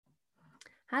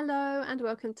Hello and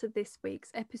welcome to this week's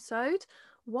episode.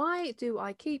 Why do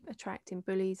I keep attracting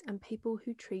bullies and people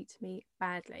who treat me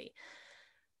badly?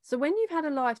 So when you've had a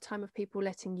lifetime of people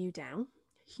letting you down,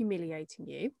 humiliating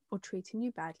you, or treating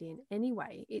you badly in any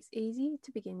way, it's easy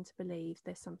to begin to believe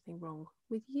there's something wrong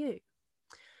with you.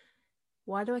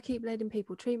 Why do I keep letting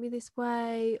people treat me this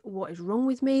way? What is wrong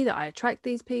with me that I attract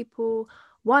these people?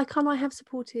 Why can't I have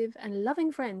supportive and loving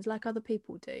friends like other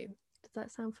people do? Does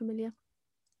that sound familiar?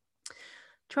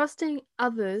 Trusting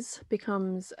others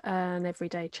becomes an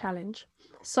everyday challenge,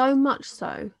 so much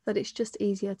so that it's just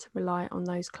easier to rely on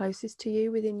those closest to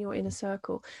you within your inner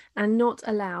circle and not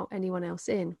allow anyone else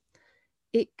in.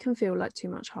 It can feel like too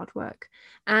much hard work.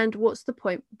 And what's the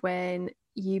point when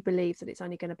you believe that it's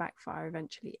only going to backfire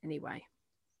eventually anyway?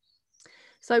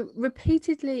 So,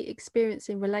 repeatedly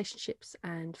experiencing relationships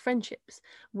and friendships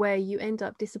where you end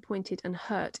up disappointed and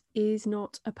hurt is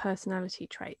not a personality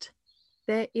trait.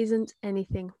 There isn't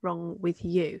anything wrong with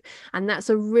you. And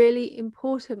that's a really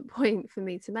important point for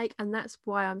me to make. And that's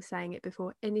why I'm saying it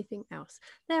before anything else.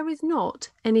 There is not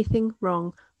anything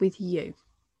wrong with you.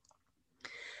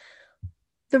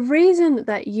 The reason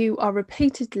that you are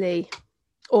repeatedly,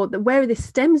 or where this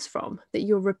stems from, that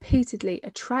you're repeatedly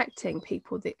attracting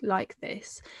people like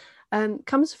this,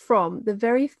 comes from the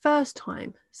very first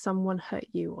time someone hurt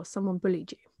you or someone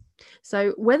bullied you.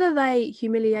 So whether they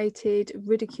humiliated,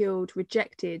 ridiculed,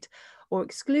 rejected, or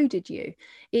excluded you,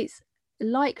 it's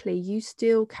likely you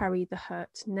still carry the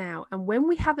hurt now. And when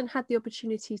we haven't had the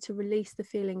opportunity to release the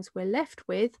feelings we're left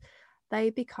with,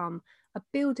 they become a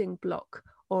building block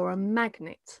or a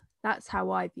magnet. That's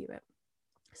how I view it.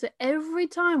 So every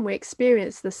time we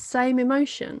experience the same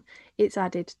emotion, it's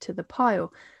added to the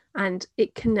pile and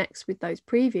it connects with those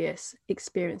previous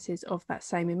experiences of that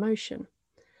same emotion.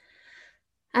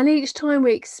 And each time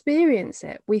we experience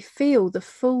it, we feel the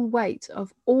full weight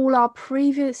of all our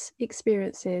previous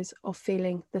experiences of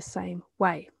feeling the same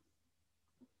way.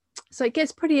 So it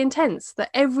gets pretty intense that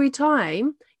every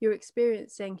time you're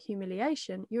experiencing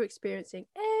humiliation, you're experiencing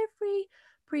every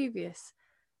previous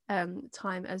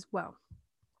time as well.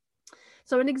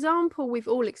 So an example we've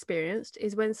all experienced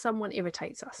is when someone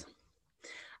irritates us.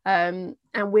 And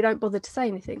we don't bother to say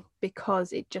anything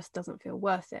because it just doesn't feel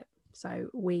worth it. So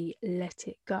we let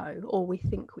it go, or we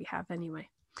think we have anyway.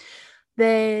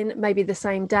 Then maybe the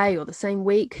same day or the same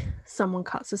week, someone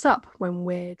cuts us up when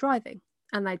we're driving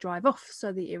and they drive off.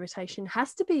 So the irritation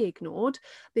has to be ignored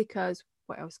because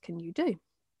what else can you do?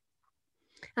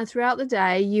 And throughout the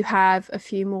day, you have a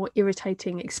few more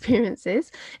irritating experiences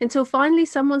until finally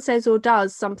someone says or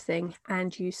does something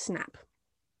and you snap.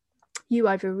 You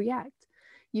overreact.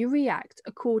 You react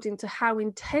according to how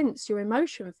intense your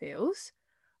emotion feels,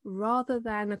 rather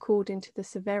than according to the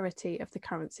severity of the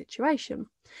current situation.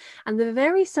 And the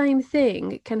very same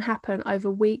thing can happen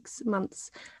over weeks, months,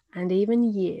 and even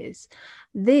years.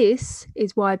 This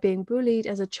is why being bullied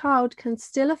as a child can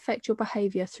still affect your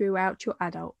behaviour throughout your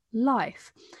adult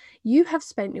life. You have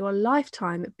spent your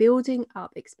lifetime building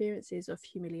up experiences of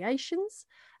humiliations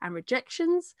and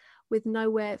rejections with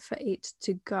nowhere for it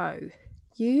to go.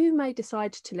 You may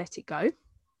decide to let it go.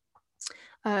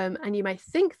 And you may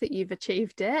think that you've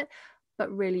achieved it,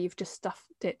 but really you've just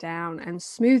stuffed it down and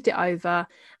smoothed it over.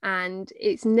 And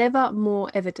it's never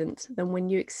more evident than when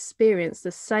you experience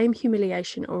the same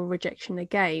humiliation or rejection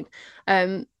again.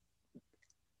 And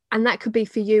that could be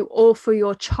for you or for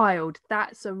your child.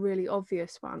 That's a really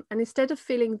obvious one. And instead of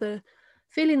feeling the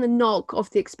knock of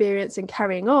the experience and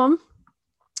carrying on,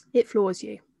 it floors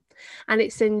you. And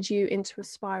it sends you into a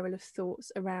spiral of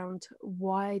thoughts around,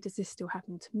 why does this still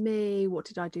happen to me? What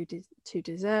did I do to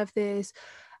deserve this?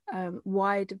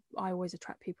 Why do I always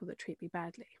attract people that treat me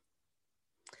badly?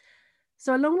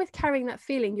 So along with carrying that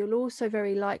feeling, you'll also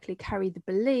very likely carry the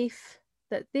belief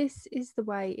that this is the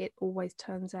way it always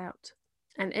turns out.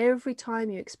 And every time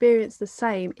you experience the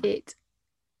same, it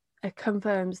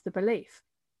confirms the belief.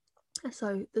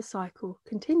 So the cycle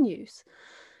continues.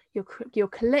 You're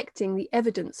collecting the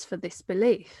evidence for this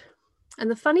belief.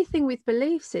 And the funny thing with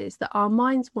beliefs is that our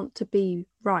minds want to be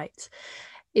right.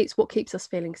 It's what keeps us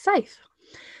feeling safe.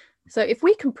 So if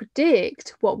we can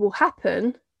predict what will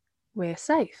happen, we're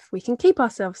safe. We can keep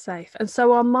ourselves safe. And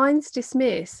so our minds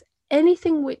dismiss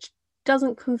anything which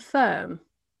doesn't confirm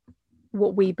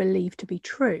what we believe to be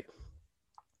true.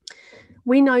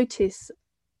 We notice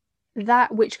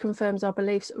that which confirms our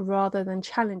beliefs rather than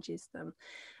challenges them.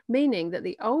 Meaning that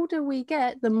the older we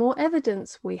get, the more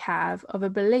evidence we have of a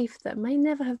belief that may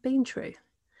never have been true.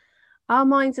 Our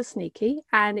minds are sneaky,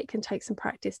 and it can take some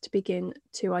practice to begin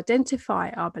to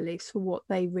identify our beliefs for what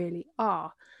they really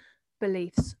are.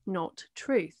 Beliefs, not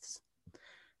truths.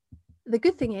 The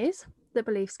good thing is that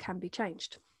beliefs can be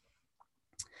changed.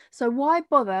 So why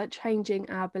bother changing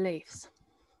our beliefs?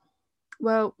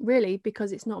 Well, really,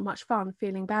 because it's not much fun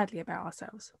feeling badly about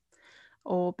ourselves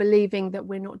or believing that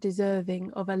we're not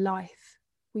deserving of a life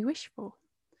we wish for.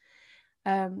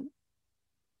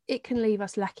 It can leave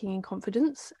us lacking in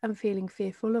confidence and feeling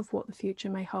fearful of what the future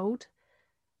may hold.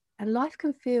 And life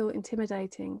can feel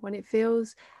intimidating when it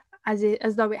feels as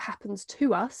though it happens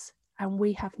to us and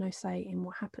we have no say in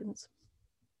what happens.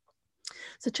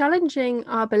 So challenging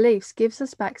our beliefs gives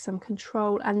us back some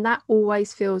control, and that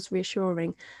always feels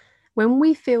reassuring. When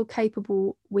we feel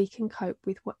capable, we can cope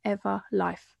with whatever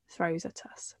life throws at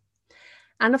us.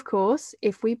 And of course,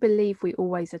 if we believe we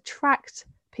always attract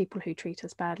people who treat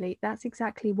us badly, that's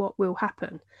exactly what will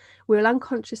happen. We'll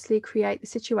unconsciously create the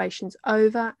situations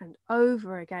over and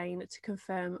over again to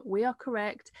confirm we are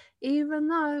correct, even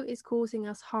though it's causing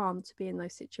us harm to be in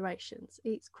those situations.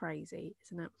 It's crazy,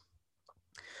 isn't it?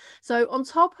 So on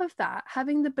top of that,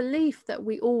 having the belief that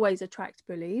we always attract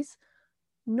bullies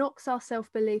knocks our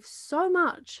self-belief so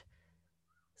much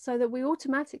so that we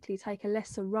automatically take a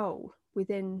lesser role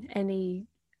within any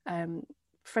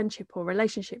friendship or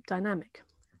relationship dynamic.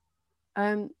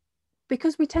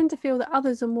 Because we tend to feel that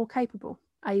others are more capable,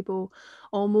 able,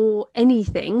 or more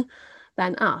anything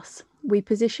than us. We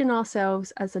position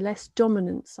ourselves as the less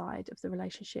dominant side of the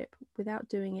relationship without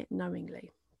doing it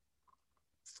knowingly.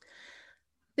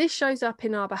 This shows up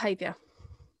in our behaviour.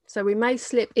 So we may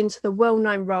slip into the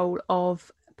well-known role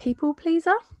of people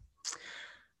pleaser,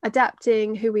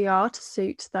 adapting who we are to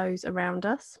suit those around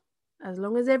us. As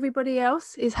long as everybody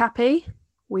else is happy,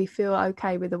 we feel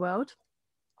okay with the world,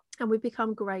 and we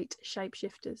become great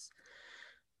shapeshifters.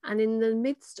 And in the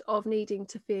midst of needing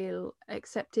to feel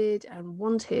accepted and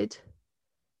wanted,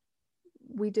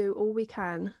 we do all we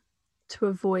can to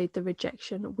avoid the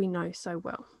rejection we know so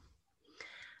well.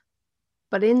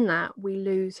 But in that, we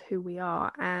lose who we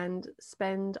are and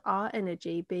spend our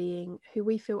energy being who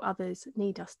we feel others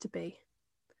need us to be.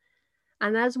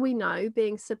 And as we know,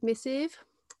 being submissive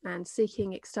and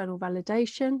seeking external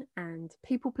validation and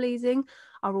people pleasing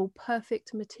are all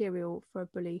perfect material for a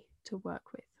bully to work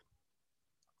with.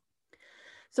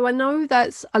 So I know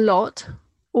that's a lot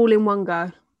all in one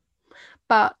go,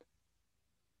 but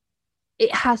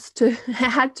it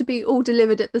had to be all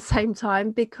delivered at the same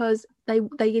time because they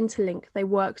interlink, they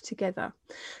work together.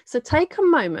 So take a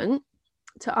moment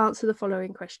to answer the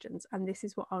following questions, and this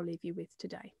is what I'll leave you with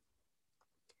today.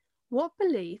 What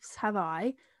beliefs have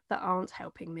I that aren't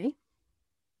helping me?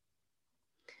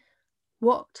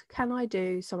 What can I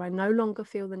do so I no longer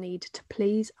feel the need to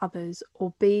please others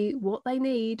or be what they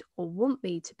need or want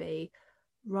me to be,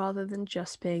 rather than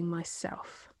just being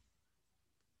myself?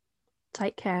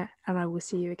 Take care, and I will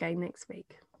see you again next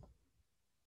week.